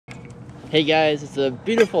Hey guys, it's a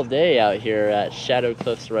beautiful day out here at Shadow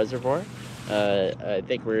Cliffs Reservoir. I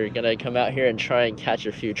think we're gonna come out here and try and catch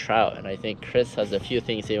a few trout, and I think Chris has a few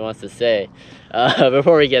things he wants to say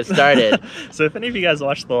before we get started. So if any of you guys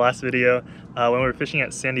watched the last video, when we were fishing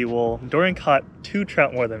at Sandy Wool, Dorian caught 2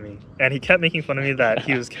 trout more than me, and he kept making fun of me that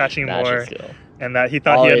he was catching more and that he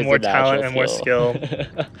thought he had more talent and more skill.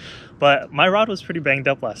 But my rod was pretty banged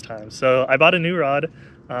up last time, so I bought a new rod.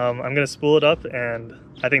 I'm gonna spool it up, and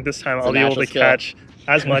I think this time I'll be able to catch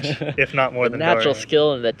as much, if not more, than Dorian. Natural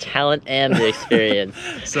skill and the talent and the experience.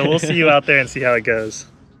 So we'll see you out there and see how it goes.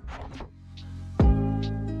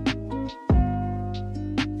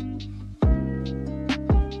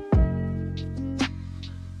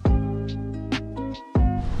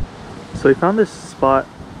 So we found this spot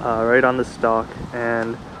right on this dock,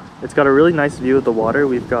 and it's got a really nice view of the water.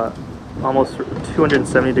 We've got almost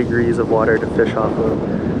 270 degrees of water to fish off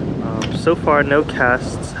of. So far, no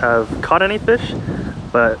casts have caught any fish,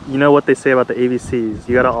 but you know what they say about the ABCs,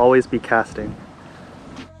 you gotta always be casting.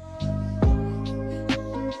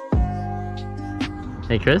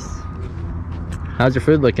 Hey Chris, how's your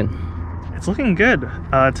food looking? It's looking good.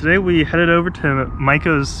 Today we headed over to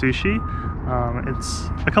Maiko's Sushi.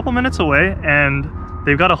 It's a couple minutes away, and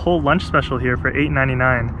they've got a whole lunch special here for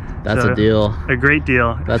 $8.99. That's so a deal. A great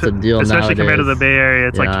deal. That's a deal. Especially compared to the Bay Area,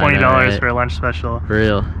 it's like $20 right? for a lunch special. For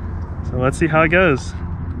real. So let's see how it goes.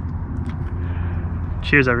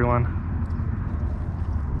 Cheers, everyone.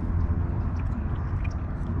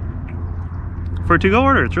 For a to-go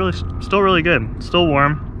order, it's still really good. Still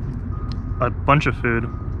warm. A bunch of food.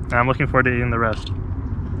 And I'm looking forward to eating the rest.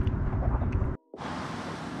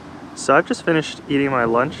 So I've just finished eating my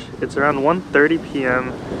lunch. It's around 1:30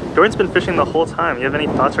 p.m. Dorian's been fishing the whole time. You have any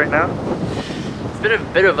thoughts right now? It's been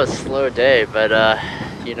a bit of a slow day, but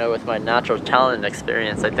you know, with my natural talent and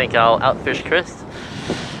experience, I think I'll outfish Chris.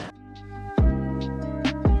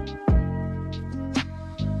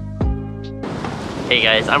 Hey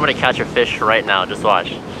guys, I'm gonna catch a fish right now, just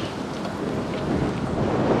watch.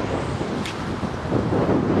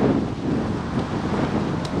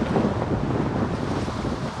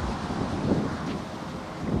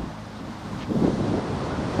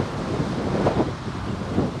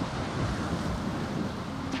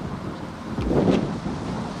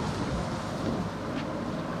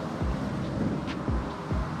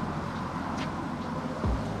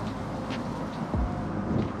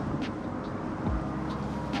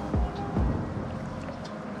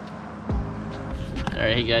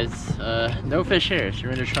 Alright, hey guys, no fish here, so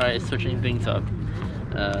we're going to try switching things up.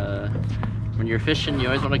 When you're fishing, you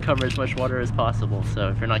always want to cover as much water as possible, so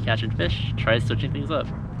if you're not catching fish, try switching things up.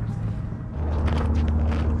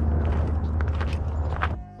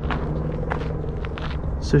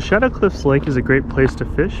 So Shadow Cliffs Lake is a great place to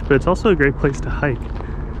fish, but it's also a great place to hike.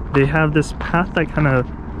 They have this path that kind of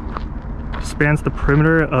spans the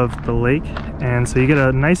perimeter of the lake, and so you get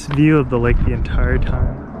a nice view of the lake the entire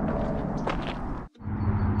time.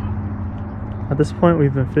 At this point,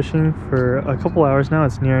 we've been fishing for a couple hours now.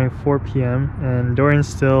 It's nearing 4 p.m. and Dorian's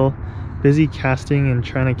still busy casting and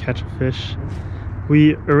trying to catch a fish.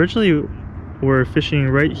 We originally were fishing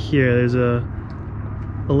right here. There's a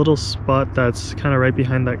little spot that's kind of right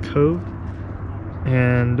behind that cove,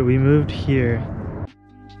 and we moved here.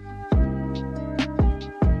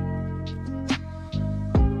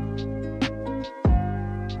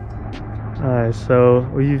 Alright, so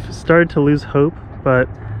we've started to lose hope, but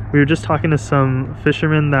we were just talking to some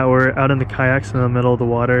fishermen that were out in the kayaks in the middle of the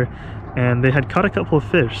water, and they had caught a couple of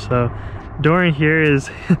fish. So Dorian here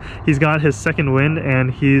he's got his second wind,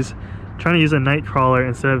 and he's trying to use a night crawler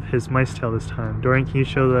instead of his mice tail this time. Dorian, can you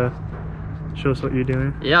show us what you're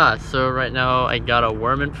doing? Yeah, so right now I got a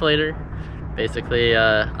worm inflator. Basically,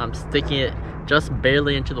 I'm sticking it just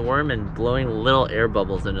barely into the worm and blowing little air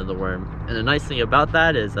bubbles into the worm. And the nice thing about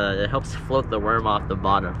that is it helps float the worm off the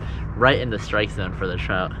bottom, right in the strike zone for the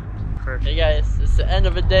trout. Perfect. Hey guys, it's the end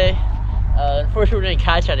of a day. Unfortunately, we didn't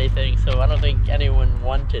catch anything, so I don't think anyone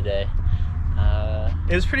won today.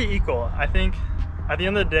 It was pretty equal. I think at the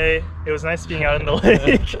end of the day, it was nice being out in the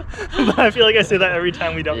lake. But I feel like I say that every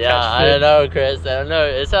time we don't catch fish. Yeah, I don't know, Chris. I don't know.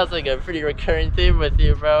 It sounds like a pretty recurring theme with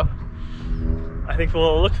you, bro. I think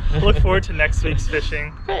we'll look forward to next week's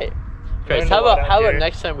fishing. Great. Chris, how about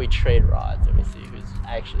next time we trade rods and we see who's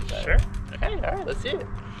actually better? Sure. Okay, alright, let's see it.